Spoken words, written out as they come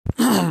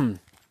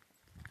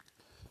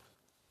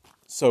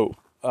So,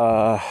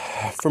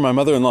 for my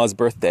mother-in-law's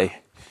birthday,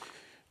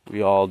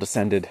 we all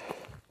descended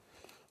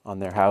on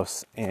their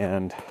house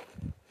and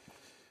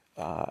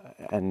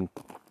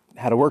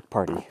had a work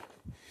party.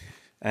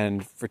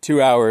 And for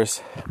 2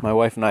 hours, my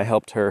wife and I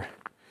helped her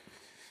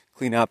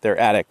clean out their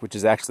attic, which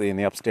is actually in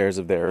the upstairs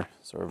of their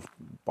sort of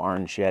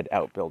barn shed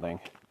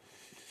outbuilding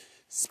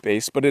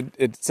space. But it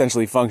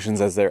essentially functions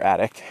as their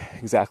attic,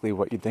 exactly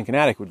what you'd think an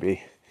attic would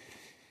be.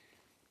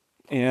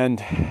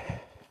 And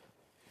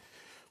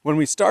when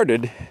we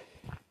started, it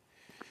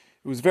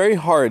was very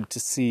hard to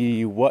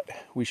see what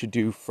we should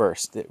do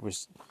first. It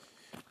was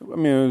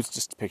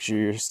just picture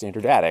your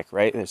standard attic,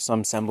 right? There's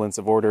some semblance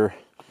of order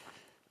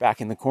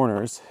back in the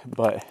corners,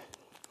 but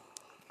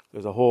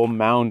there's a whole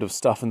mound of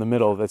stuff in the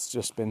middle that's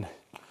just been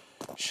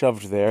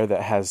shoved there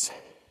that has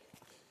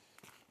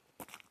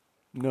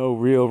no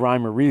real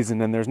rhyme or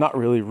reason, and there's not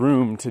really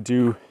room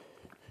to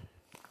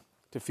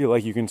feel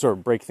like you can sort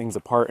of break things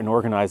apart and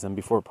organize them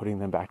before putting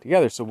them back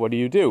together. So what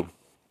do?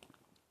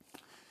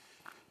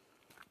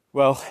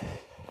 Well,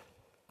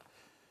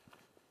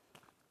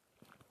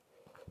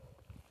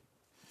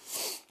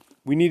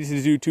 we needed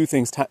to do two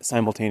things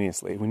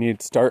simultaneously. We needed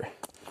to start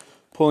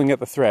pulling at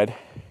the thread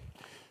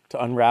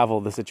to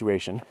unravel the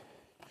situation,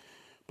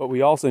 but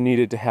we also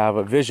needed to have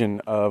a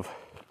vision of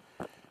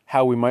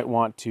how we might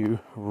want to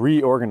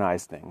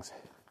reorganize things.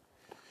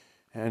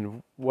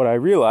 And what I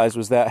realized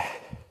was that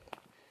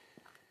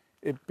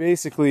it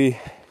basically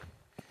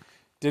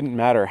didn't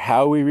matter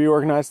how we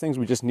reorganized things,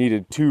 we just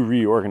needed to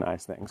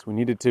reorganize things. We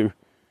needed to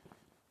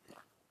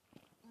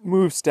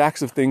move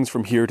stacks of things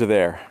from here to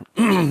there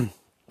and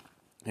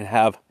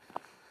have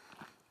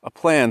a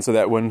plan so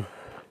that when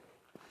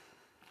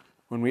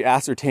we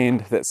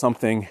ascertained that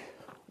something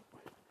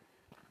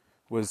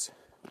was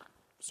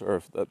sort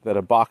of, that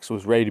a box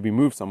was ready to be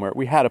moved somewhere,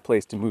 we had a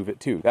place to move it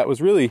to. That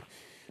was really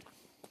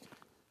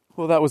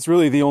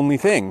the only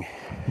thing.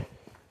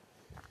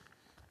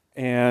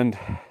 And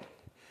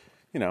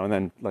and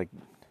then like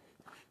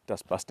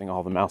dust busting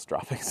all the mouse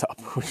droppings up,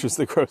 which was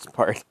the gross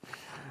part.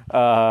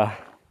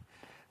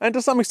 And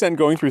to some extent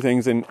going through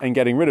things and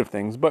getting rid of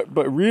things. But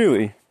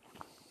really,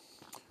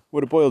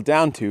 what it boiled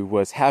down to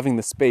was having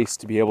the space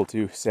to be able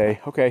to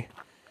say, okay,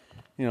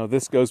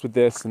 this goes with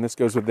this, and this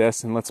goes with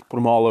this, and let's put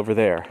them all over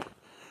there,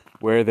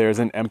 where there's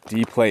an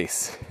empty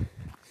place.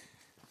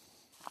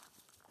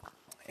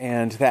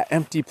 And that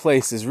empty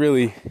place is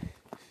really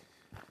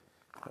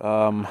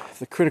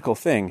the critical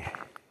thing,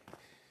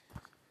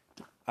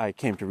 I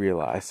came to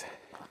realize.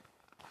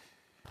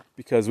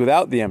 Because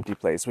without the empty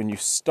place, when you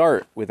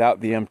start without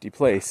the empty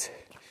place,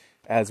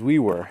 as we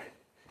were,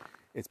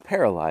 it's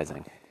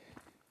paralyzing.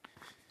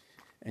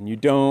 And you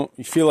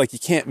feel like you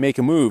can't make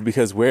a move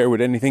because where would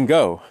anything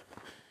go?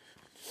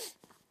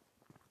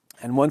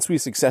 And once we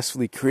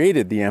successfully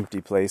created the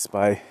empty place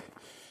by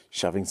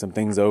shoving some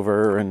things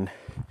over and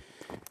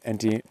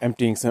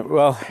emptying some,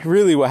 well,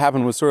 really what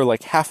happened was sort of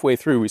like halfway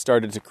through we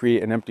started to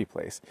create an empty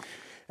place.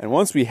 And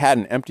once we had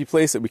an empty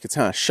place that we could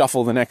kind of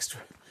shuffle the next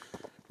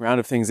round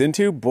of things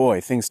into,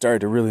 boy, things started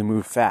to really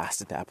move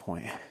fast at that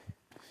point.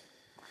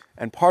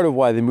 And part of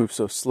why they moved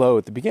so slow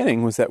at the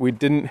beginning was that we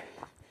didn't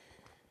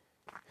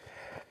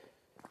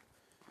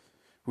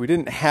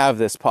have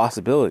this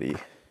possibility.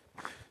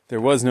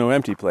 There was no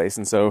empty place,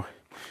 and so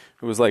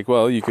it was like,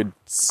 well, you could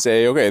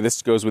say, okay,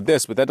 this goes with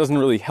this, but that doesn't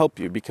really help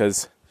you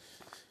because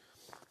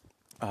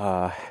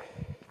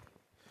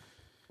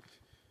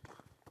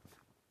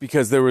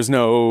there was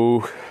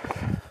no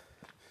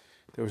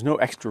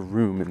extra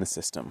room in the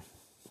system.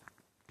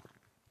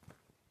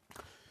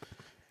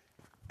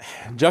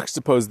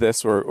 Juxtapose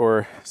this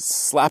or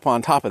slap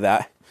on top of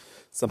that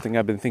something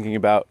I've been thinking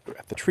about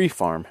at the tree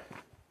farm.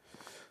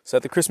 So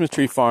at the Christmas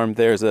tree farm,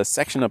 there's a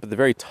section up at the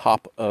very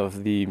top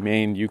of the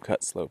main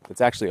U-cut slope.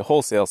 It's actually a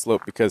wholesale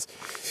slope because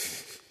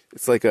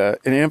it's like an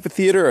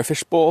amphitheater, a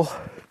fishbowl.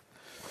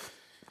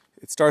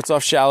 It starts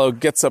off shallow,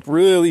 gets up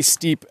really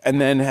steep,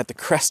 and then at the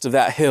crest of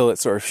that hill, it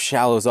sort of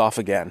shallows off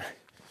again.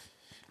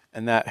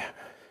 And the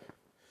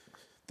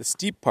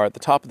steep part, the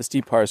top of the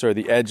steep part is sort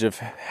of the edge of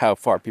how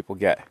far people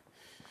get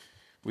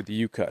with the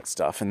U-cut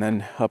stuff. And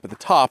then up at the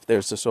top,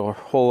 there's this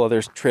whole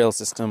other trail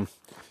system,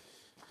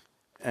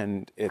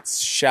 and it's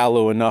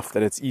shallow enough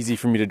that it's easy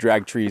for me to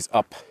drag trees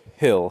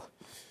uphill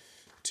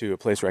to a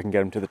place where I can get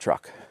them to the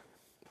truck.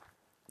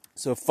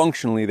 So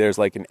functionally, there's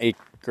like an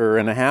acre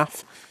and a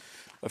half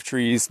of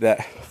trees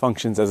that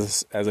functions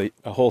as a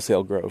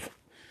wholesale grove.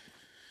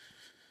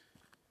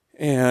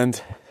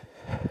 And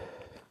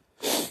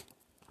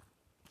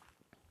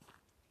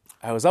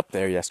I was up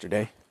there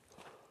yesterday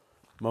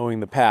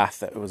mowing the path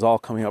that was all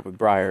coming up with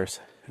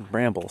briars and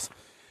brambles.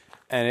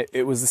 And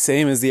it was the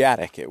same as the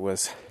attic. It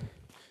was,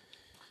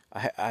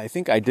 I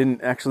think I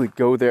didn't actually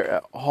go there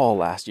at all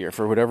last year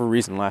for whatever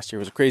reason. Last year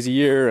was a crazy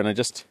year and I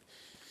just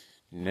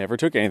never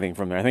took anything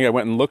from there. I think I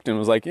went and looked and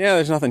was like, yeah,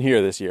 there's nothing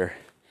here this year.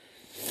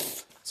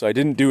 So I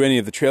didn't do any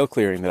of the trail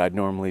clearing that I'd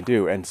normally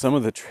do. And some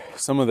of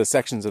the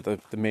sections of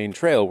the main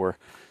trail were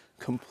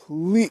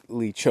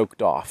completely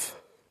choked off.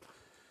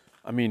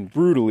 I mean,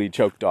 brutally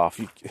choked off.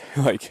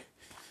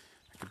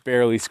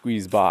 barely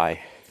squeeze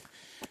by.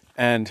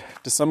 And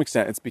to some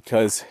extent, it's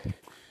because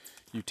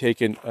you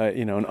take an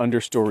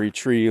understory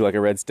tree like a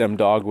red stem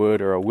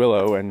dogwood or a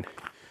willow, and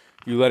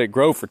you let it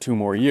grow for 2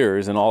 more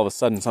years, and all of a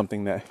sudden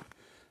something that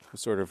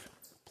was sort of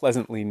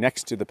pleasantly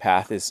next to the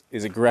path is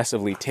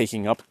aggressively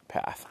taking up the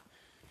path.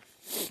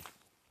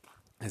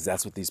 Because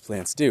that's what these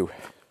plants do.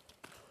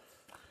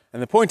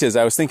 And the point is,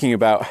 I was thinking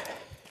about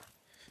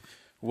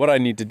what I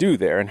need to do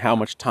there and how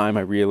much time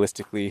I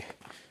realistically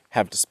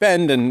have to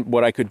spend and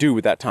what I could do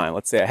with that time.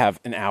 Let's say I have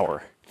an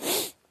hour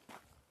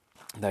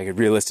that I could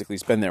realistically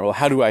spend there. Well,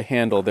 how do I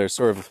handle there's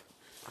sort of,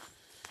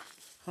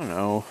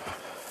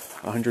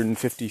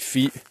 150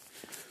 feet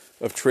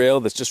of trail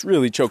that's just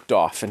really choked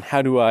off, and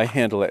how do I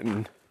handle it?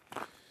 And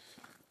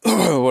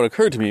what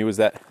occurred to me was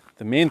that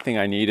the main thing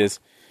I need is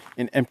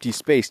an empty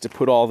space to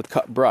put all the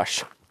cut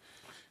brush,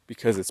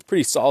 because it's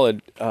pretty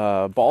solid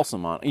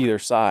balsam on either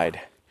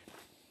side.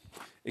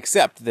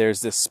 Except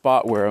there's this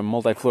spot where a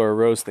multiflora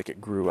rose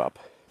thicket grew up.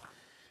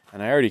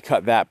 And I already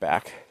cut that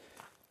back.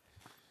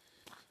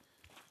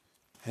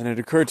 And it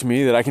occurred to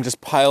me that I can just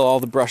pile all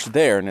the brush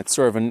there, and it's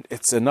sort of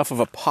it's enough of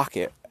a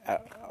pocket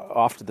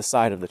off to the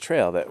side of the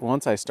trail that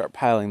once I start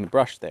piling the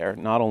brush there,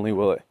 not only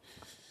will it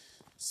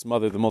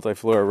smother the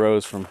multiflora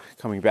rose from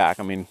coming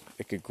back, I mean,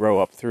 it could grow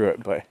up through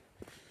it, but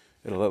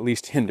it'll at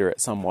least hinder it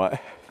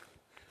somewhat.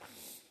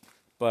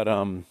 But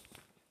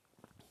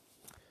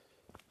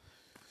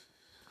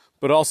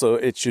also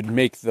it should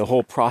make the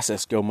whole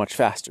process go much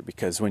faster,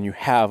 because when you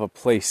have a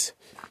place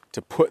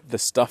to put the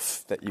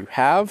stuff that you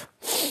have,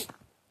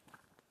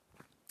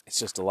 it's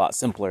just a lot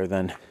simpler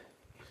than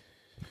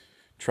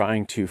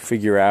trying to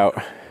figure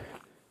out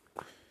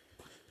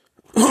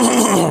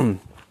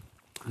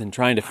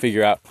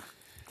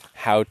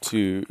how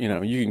to,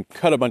 you can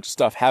cut a bunch of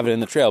stuff, have it in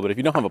the trail, but if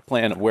you don't have a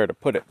plan of where to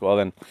put it, well,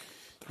 then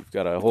you've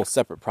got a whole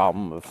separate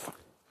problem of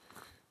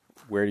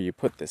where do you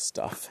put this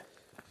stuff.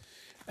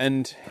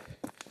 And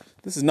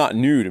this is not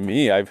new to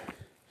me. I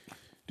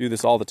do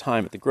this all the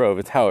time at the Grove.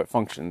 It's how it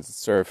functions. It's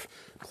sort of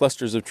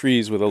clusters of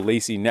trees with a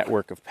lacy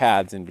network of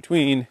paths in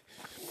between.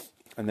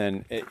 And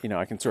then,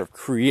 I can sort of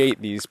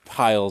create these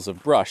piles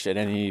of brush at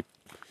any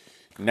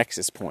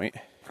nexus point.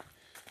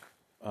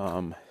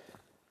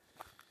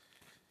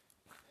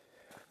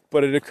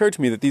 But it occurred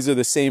to me that these are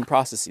the same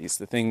processes.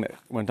 The thing that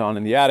went on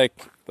in the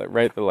attic,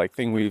 the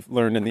thing we've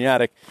learned in the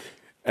attic,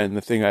 and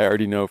the thing I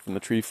already know from the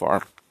tree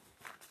farm.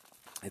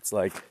 It's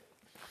like,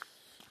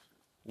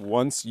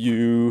 once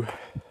you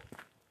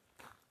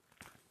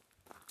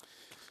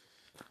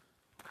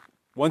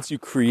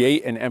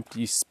create an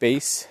empty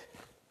space,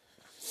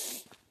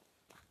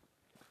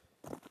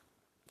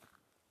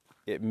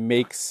 it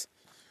makes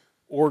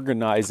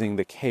organizing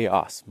the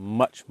chaos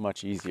much,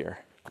 much easier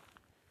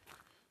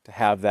to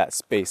have that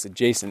space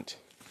adjacent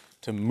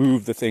to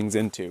move the things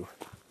into.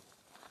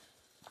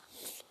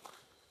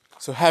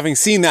 So having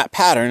seen that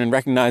pattern and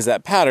recognized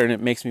that pattern,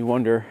 it makes me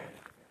wonder,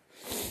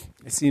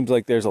 it seems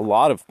like there's a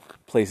lot of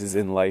places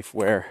in life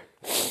where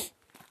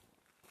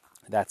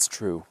that's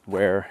true,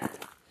 where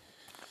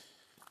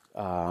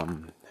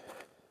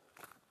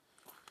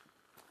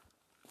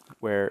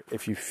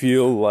if you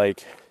feel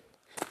like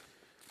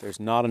there's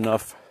not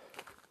enough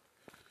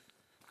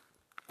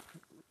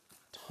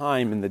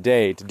time in the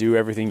day to do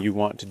everything you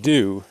want to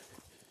do,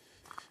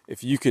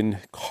 if you can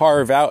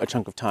carve out a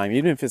chunk of time,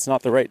 even if it's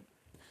not the right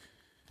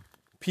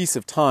piece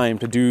of time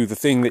to do the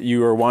thing that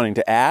you are wanting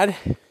to add,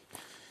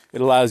 it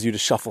allows you to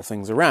shuffle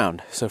things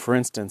around. So for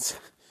instance,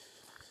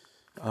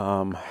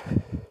 I've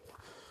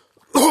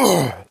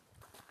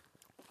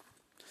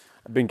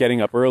been getting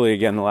up early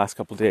again the last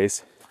couple of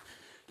days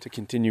to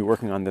continue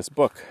working on this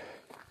book.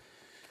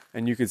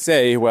 And you could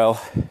say,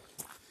 well,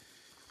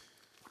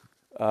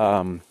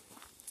 I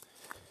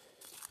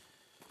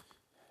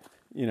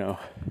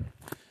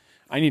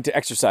need to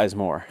exercise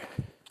more.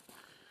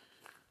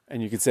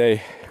 And you could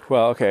say,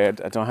 well, okay,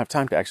 I don't have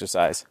time to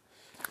exercise.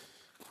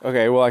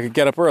 Okay, well, I could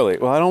get up early.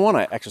 Well, I don't want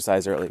to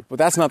exercise early. But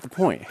that's not the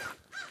point.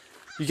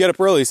 You get up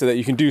early so that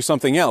you can do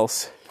something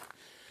else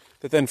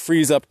that then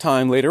frees up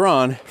time later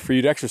on for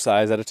you to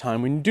exercise at a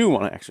time when you do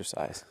want to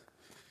exercise.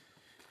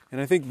 And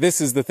I think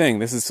this is the thing.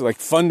 This is like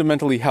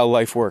fundamentally how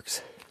life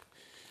works.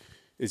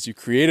 Is you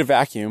create a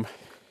vacuum.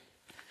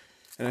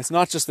 And it's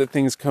not just that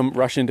things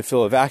rush in to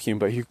fill a vacuum,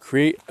 but you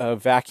create a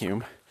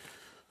vacuum,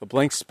 a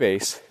blank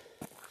space,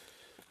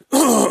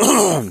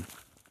 and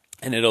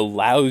it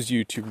allows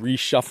you to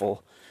reshuffle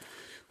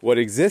what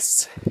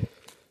exists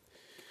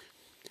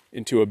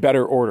into a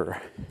better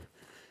order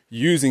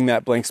using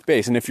that blank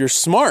space. And if you're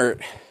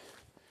smart,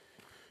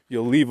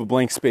 you'll leave a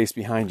blank space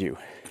behind you.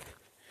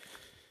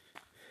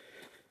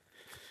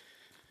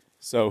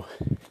 So,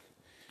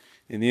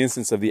 in the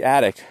instance of the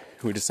attic,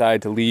 we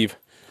decided to leave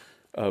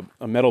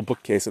a metal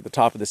bookcase at the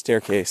top of the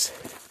staircase,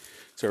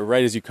 so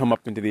right as you come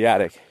up into the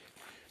attic,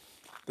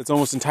 that's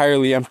almost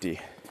entirely empty.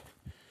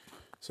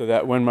 So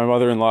that when my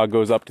mother-in-law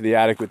goes up to the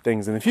attic with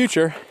things in the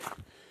future,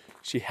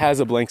 she has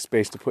a blank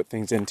space to put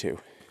things into.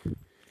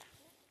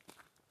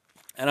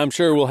 And I'm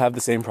sure we'll have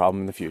the same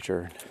problem in the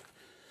future.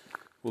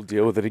 we'll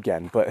deal with it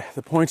again. But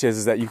the point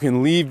is that you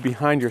can leave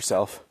behind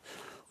yourself,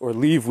 or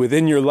leave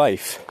within your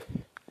life,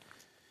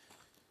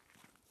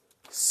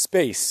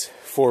 space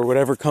for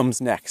whatever comes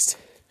next.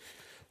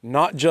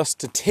 Not just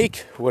to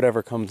take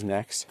whatever comes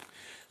next,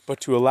 but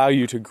to allow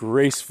you to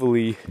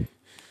gracefully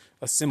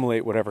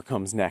assimilate whatever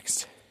comes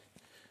next.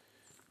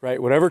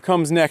 Right? Whatever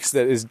comes next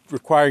that is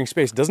requiring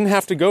space doesn't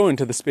have to go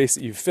into the space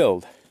that you've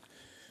filled.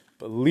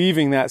 But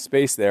leaving that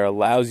space there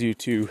allows you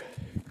to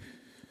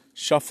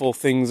shuffle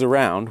things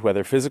around,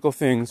 whether physical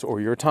things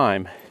or your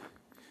time,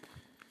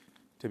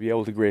 to be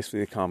able to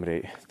gracefully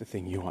accommodate the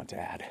thing you want to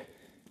add.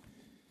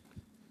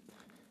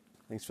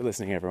 Thanks for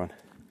listening, everyone.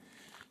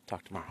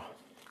 Talk tomorrow.